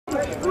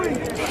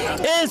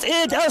Is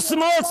it a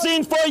small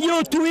sin for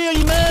you to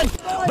weary man?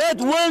 But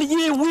will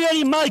ye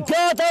weary my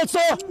God also?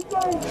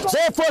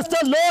 Therefore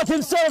the Lord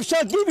himself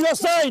shall give you a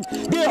sign.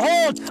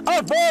 Behold,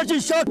 a virgin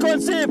shall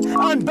conceive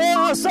and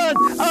bear a son,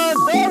 and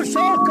thou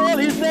shalt call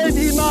his name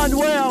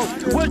Emmanuel,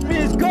 which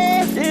means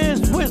God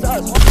is with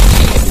us.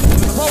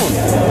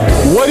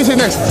 What do you say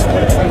next?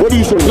 What do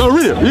you say? No,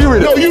 read it. You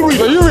read it. No, you read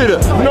it. No, you read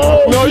it.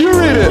 No, you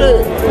read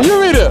it.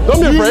 You read it. Don't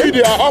be afraid. Read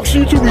it. I asked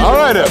you to read it. All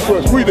right, then.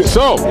 First, read it.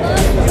 So,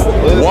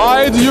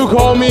 why do you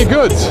call me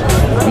good?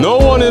 No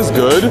one is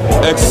good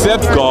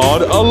except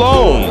God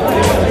alone.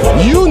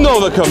 You know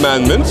the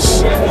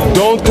commandments.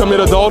 Don't commit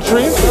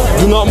adultery.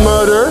 Do not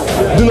murder.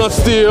 Do not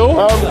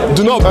steal.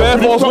 Do not bear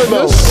false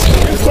witness.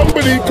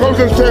 Somebody comes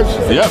and says,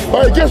 yep.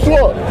 Hey, guess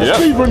what? Yep.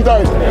 Stephen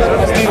died.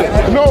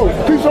 No,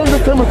 please don't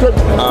just come and say,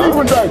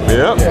 Stephen died.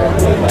 Yep.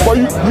 But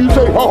you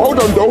say, oh, hold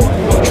on though.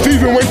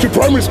 Stephen went to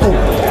primary school.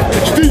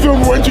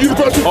 Stephen went to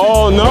university.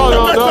 Oh, no.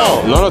 Not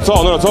at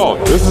all, not at all.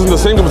 This is in the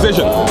same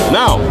conversation.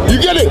 Now. You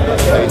get it?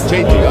 He's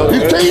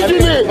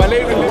changing it.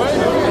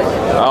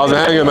 How's it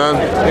hanging, man?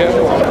 Yeah.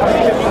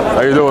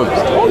 How you doing?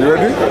 You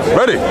ready?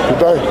 Ready? To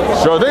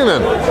die. Sure thing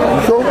then.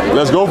 You sure?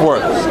 Let's go for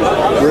it.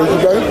 Ready to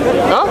die?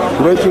 Huh?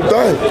 Ready to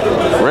die.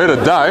 Ready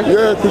to die?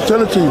 Yeah,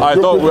 Christianity. I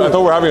thought we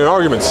were having an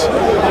argument.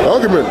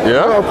 Argument?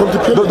 Yeah? No, I've come to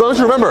kill it. Don't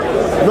you remember?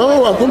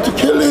 No, I've come to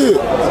kill it.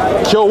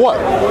 Kill what?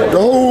 The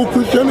whole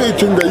Christianity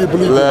thing that you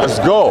believe in. Let's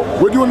go.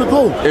 Where do you want to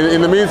go?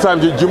 In the meantime,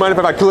 do you mind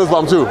if I kill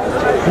Islam too?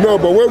 No,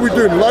 but what are we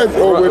doing? Live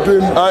or we're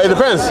doing... It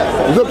depends.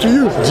 It's up to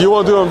you. Do you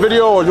want to do it on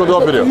video or do you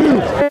want to do it on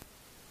video?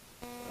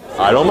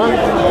 I don't mind.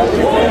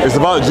 It's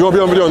about, do you want to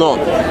be on video or not?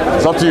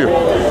 It's up to you.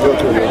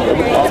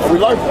 Are we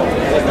live?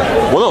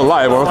 We're not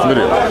live, we're on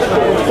video.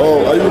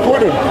 Oh, are you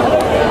recording?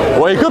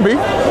 Well, it could be.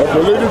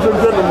 Okay, ladies and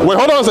gentlemen. Wait,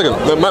 hold on a second.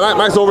 The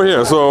mic's over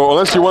here, so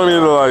unless you want me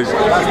to like...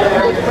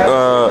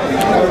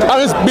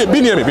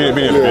 be near me, be near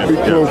me. Yeah, be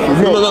close to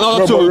me. No,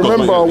 but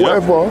remember,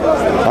 whatever,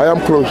 I am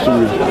close to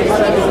you.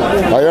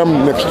 I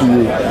am next to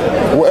you.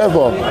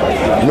 Whatever.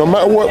 No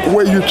matter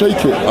where you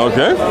take it.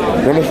 Okay.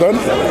 You understand?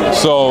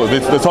 So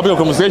the topic of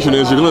conversation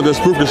is you're going to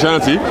disprove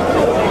Christianity,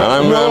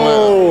 and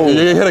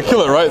you're here to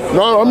kill it, right?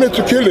 No, I'm here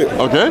to kill it.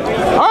 Okay.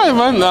 All right,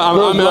 man.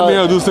 I'm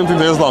here to do the same thing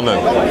to Islam then.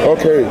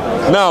 Okay.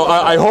 Now,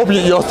 I hope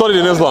you're studied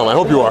in Islam. I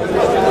hope you are.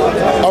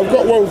 I've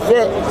got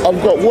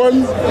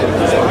one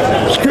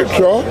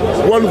scripture,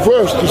 one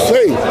verse to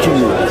say to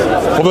you.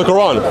 From the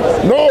Quran?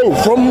 No,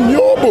 from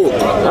your book.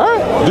 All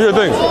right. Do your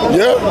thing.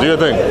 Yeah? Do your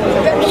thing.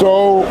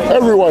 So,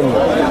 everyone,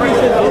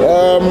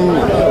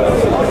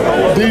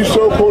 these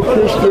so-called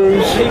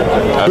Christians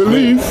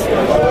believe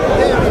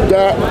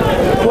that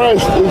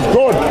Christ is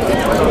God.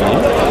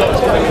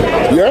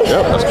 Yes?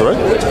 Yeah, that's correct.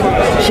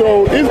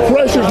 So if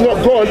Christ is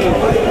not God,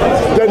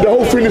 then the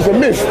whole thing is a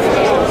myth.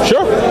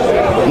 Sure.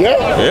 Yeah?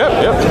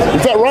 Yeah.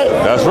 Is that right?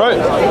 That's right.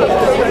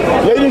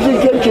 Ladies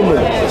and gentlemen,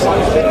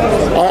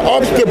 I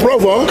asked the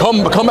brother...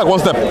 Come back one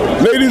step.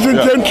 Ladies and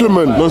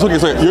gentlemen. No, it's okay,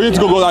 it's okay. You need to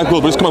go that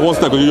close, but just come back one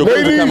step. You're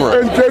ladies the camera.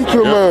 And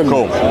gentlemen,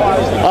 cool.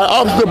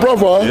 I asked the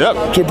brother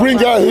to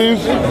bring out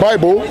his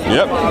Bible.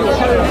 Yep.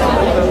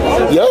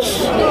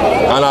 Yes?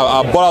 And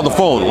I bought out the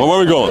phone. Where are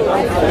we going?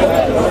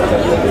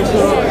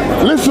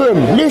 Listen.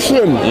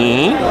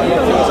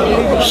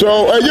 So,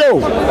 hey yo,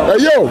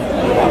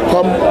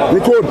 come,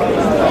 record.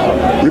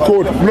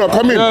 No,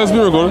 come in. Yeah, it's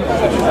been recording.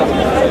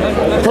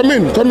 Come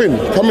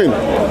in.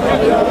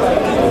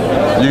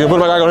 You can put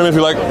my guy on him if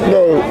you like.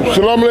 No,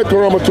 Salam alaikum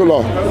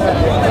rahmatullah.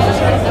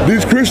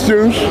 These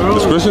Christians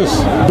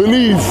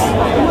believe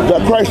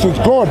that Christ is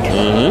God.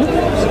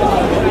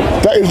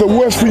 That is the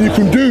worst thing you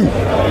can do.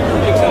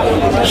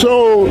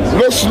 So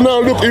let's now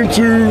look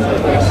into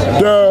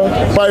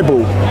the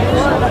Bible.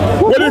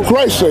 What did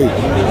Christ say?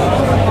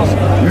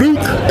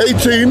 Luke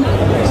 18,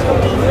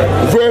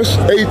 verse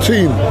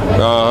 18.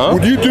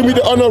 Would you do me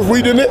the honor of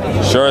reading it?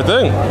 Sure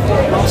thing.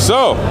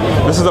 So,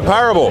 this is a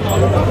parable.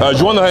 Do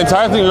you want the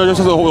entire thing or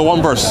just the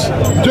one verse?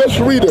 Just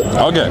read it.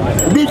 Okay.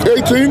 Luke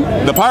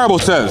 18. The parable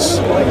says,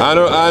 and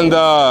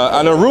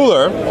a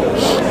ruler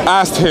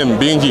asked him,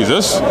 being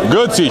Jesus,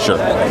 "Good teacher,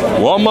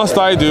 what must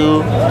I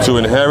do to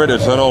inherit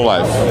eternal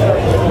life?"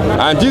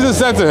 And Jesus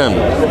said to him,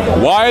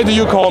 "Why do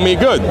you call me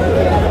good?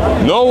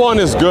 No one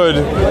is good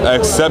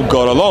except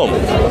God alone.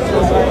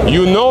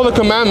 You know the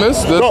commandments."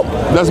 Stop.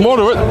 There's more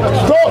to it.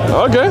 Stop.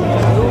 Okay.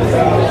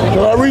 Can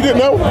I read it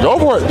now? Go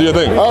for it. Do your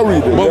thing. I'll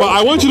read it. But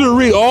I want you to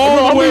read all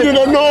the way.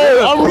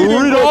 I'm reading.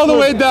 Read all the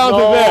way down to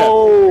there.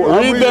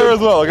 Read there as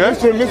well, okay?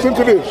 Listen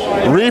to this.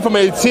 Read from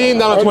 18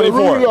 down to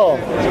 24.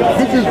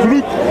 This is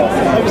Luke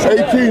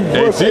 18,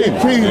 verse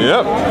 18.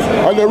 Yep.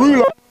 And the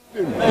ruler,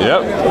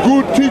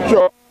 good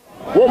teacher,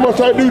 what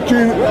must I do to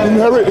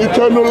inherit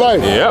eternal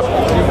life? Yep.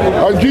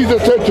 And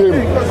Jesus said to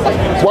him,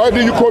 why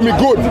do you call me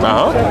good?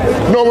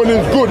 No one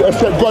is good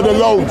except God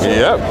alone.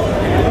 Yep.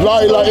 La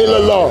ilaha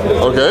illallah.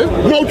 Okay.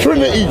 No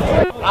Trinity.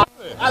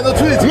 no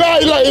Trinity. La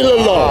ilaha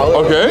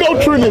illallah. Okay.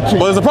 No Trinity.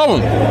 But there's a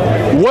problem.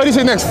 What do you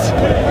say next?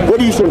 What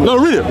do you say? No,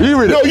 read it. You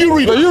read it. No, you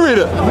read No, it. you read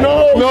it.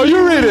 No,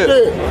 you read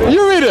it.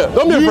 You read it.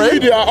 Don't be You afraid.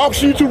 read it. I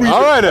asked you to read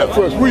All it. right, then.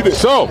 First, read it.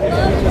 So,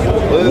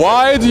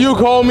 why do you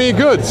call me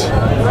good?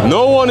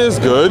 No one is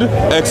good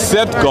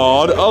except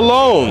God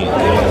alone.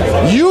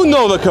 You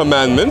know the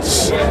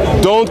commandments.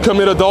 Don't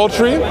commit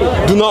adultery.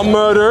 Do not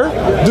murder.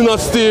 Do not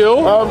steal.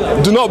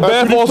 Do not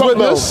bear could you false stop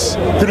witness.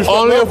 now? Could you stop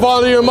Honor now? your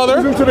father and your mother.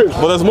 Listen to this.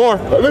 But there's more.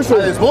 Listen.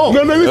 There's more.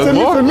 No, listen, There's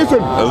more. listen.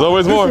 There's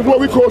always more. This is what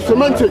we call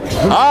semantics.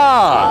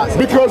 Ah.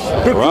 Because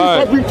the truth Right.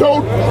 has been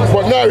told,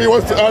 but now he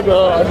wants to add.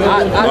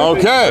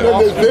 Okay. And then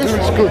there's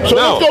this. So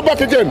Now. let's go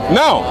back again.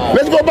 Now.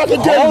 Let's go back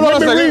again. Hold on a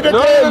Let me read second.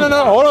 again.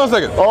 No. Hold on a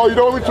second. Oh, you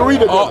don't want me to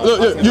read it? Oh,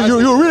 no,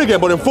 you read again,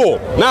 but in full.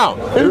 Now,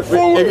 In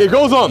full? It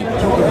goes on.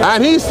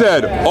 And he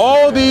said,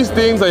 all these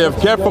things I have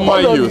kept from my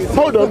youth.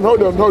 Hold on.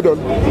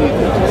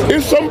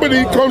 If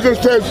somebody comes and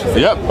says,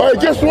 Yep. hey,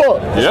 guess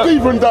what? Yep.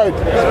 Stephen died.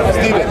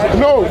 Stephen.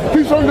 No,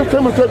 if someone just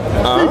came and said,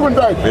 Stephen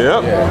died.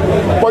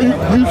 Yep. But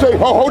you say,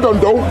 oh, hold on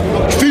though.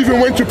 Stephen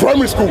went to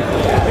primary school.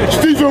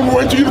 Stephen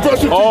went to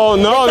university. Oh,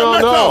 no. Doesn't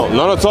matter.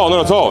 Not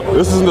at all.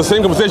 This is in the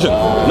same conversation.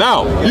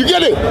 Now, You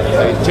get it?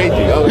 He's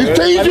changing. He's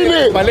changing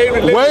it.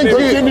 When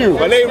Continue.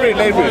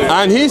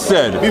 and he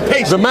said,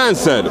 the man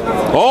said,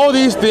 all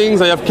these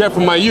things I have kept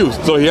from my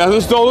youth. So he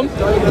hasn't stolen,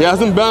 he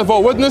hasn't been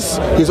for witness,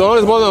 he's honored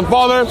his mother and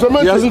father,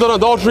 Semantics. he hasn't done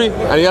adultery,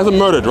 and he hasn't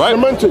murdered, right?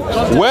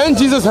 Semantics. When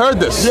Jesus heard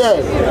this, Yeah.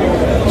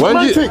 when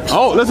Semantics.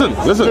 listen.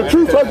 The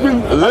truth has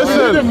been Listen.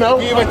 hidden now.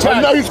 Give him a chance.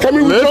 And now he's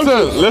coming with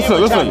justice.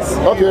 Listen.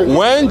 Okay.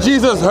 When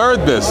Jesus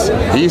heard this,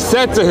 he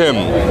said to him,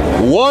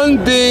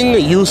 one thing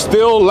you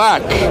still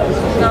lack.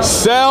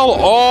 Sell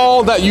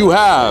all that you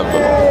have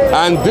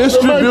and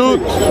distribute.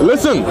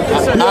 Listen. He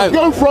has And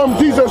gone from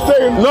Jesus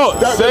saying No,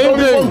 that same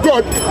there's only thing.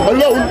 one God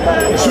alone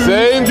to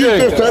same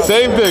Jesus that,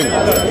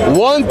 thing.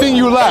 One thing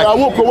you I lack.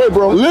 walk away,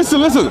 bro. Listen.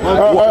 Listen.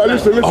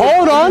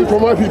 Hold on. For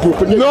my people.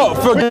 No,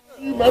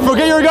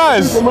 forget your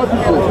guys. For my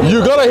people.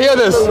 You gotta hear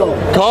this.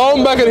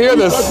 Come back and hear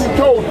this. I've been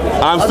told.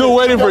 I'm still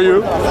waiting for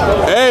you.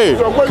 Hey,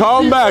 So when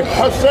come Jesus back.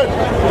 has said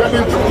that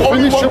there's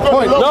only Finish one your God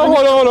point. alone,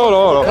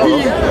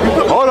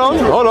 No,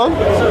 hold on.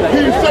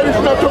 He said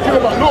he's not talking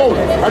about Lord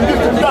and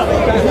this and that.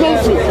 It's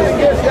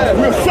nonsense.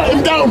 We'll shut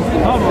him down.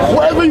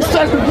 Whatever he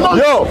says is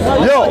nonsense. Yo,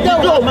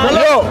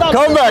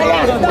 come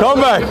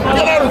back.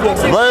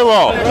 Very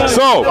well.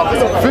 So,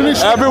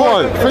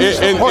 everyone,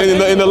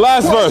 in the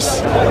last verse,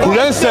 he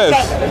then says,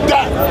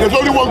 that there's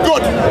only one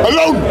God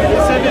alone.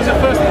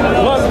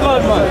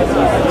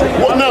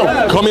 What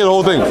now? come here the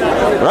whole thing.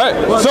 Right?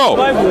 So,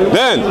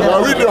 then,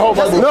 I read the whole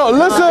Bible. no,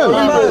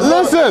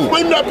 listen.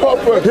 Explain that part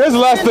first. Here's the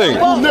last thing.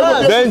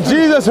 Then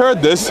Jesus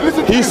heard this.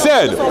 He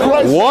said,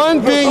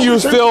 one thing you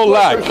still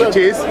lack.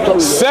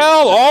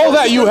 Sell all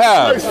that you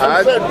have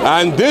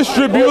and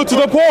distribute to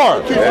the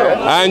poor,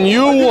 and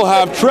you will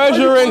have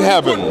treasure in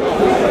heaven.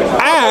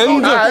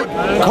 And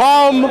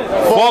come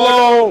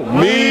follow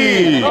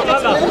me.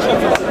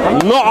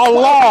 Not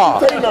Allah.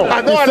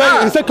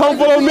 He said, come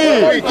follow me.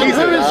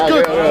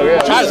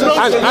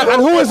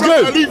 And who is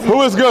good?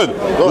 Who is good?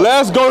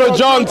 Let's go to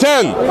John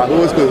 10.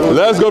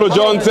 Let's go to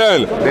John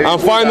 10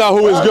 and find out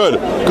who is good.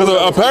 Because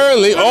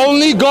apparently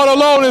only God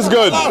alone is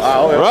good.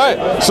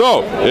 Right?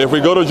 So, if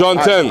we go to John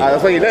 10.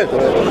 That's why he left.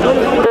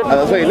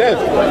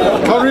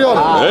 Carry on.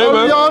 Hey,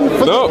 man. Carry on.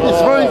 No.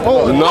 It's very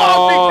important.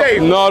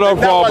 Not a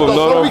problem.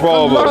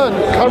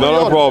 Carry Not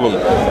a on.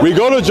 problem. We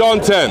go to John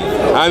 10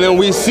 and then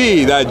we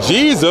see that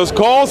Jesus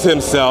calls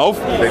himself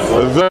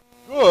the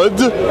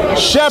Good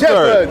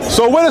Shepherd.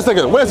 So wait a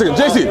second,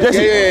 JC.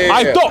 Yeah.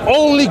 I thought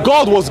only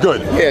God was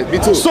good. Yeah, me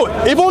too. So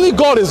if only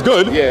God is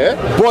good,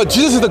 but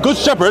Jesus is the Good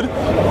Shepherd,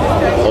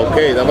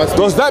 Okay, that must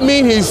does that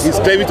mean he's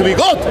claiming to be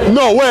God.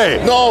 no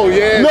way? No,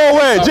 yeah. No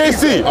way,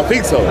 JC. I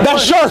think so.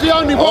 That's He's shirk. the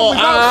only one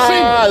without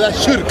sin. That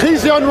should.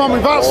 He's the only one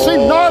without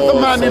sin. No other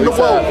man in the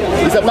world.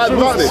 He's a bad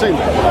without Muslim.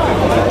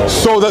 sin.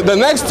 So that the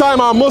next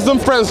time our Muslim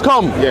friends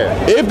come,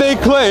 if they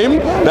claim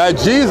that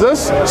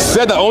Jesus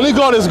said that only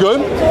God is good,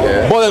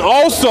 but then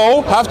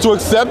also have to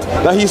accept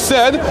that he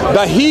said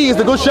that he is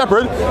the Good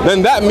Shepherd,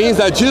 then that means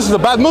that Jesus is a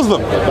bad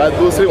Muslim, Bad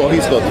Muslim or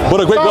he's God. but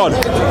a great God.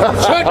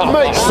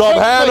 Checkmate.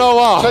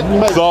 Subhanallah.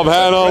 Checkmate.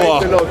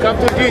 Subhanallah. Come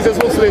to Jesus,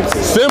 Muslims.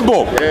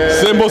 Simple.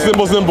 Simple.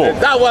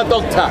 That one,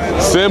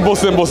 doctor. Simple.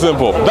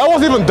 That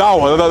wasn't even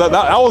dawah.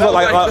 That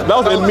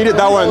was immediate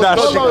dawah and dash.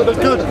 No, that's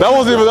good. That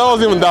wasn't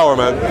even dawah,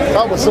 man.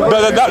 That was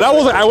That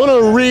was like, I want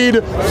to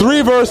read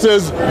 3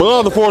 verses, but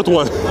not the 4th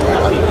one.